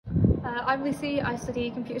I'm Lucy. I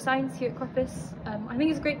study computer science here at Corpus. I think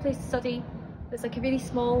it's a great place to study. There's like a really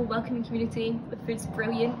small, welcoming community. The food's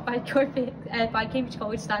brilliant by Cambridge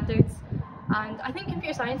College standards, and I think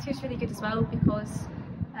computer science here is really good as well because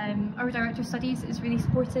our director of studies is really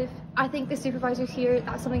supportive. I think the supervisors here,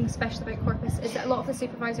 that's something special about Corpus, is that a lot of the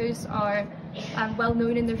supervisors are well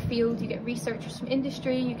known in their field. You get researchers from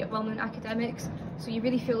industry, you get well known academics, so you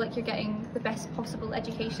really feel like you're getting the best possible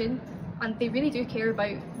education. And they really do care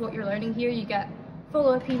about what you're learning here. You get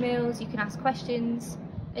follow-up emails, you can ask questions,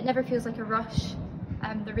 it never feels like a rush,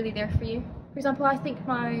 they're really there for you. For example, I think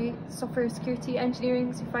my software security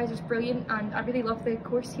engineering supervisor is brilliant, and I really love the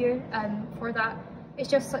course here for that. It's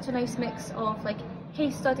just such a nice mix of like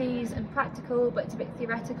case studies and practical, but it's a bit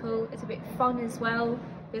theoretical, it's a bit fun as well.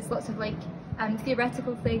 There's lots of like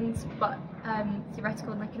theoretical things, but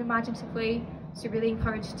theoretical in like an imaginative way, so you're really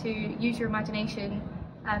encouraged to use your imagination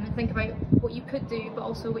and think about what you could do, but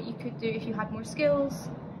also what you could do if you had more skills,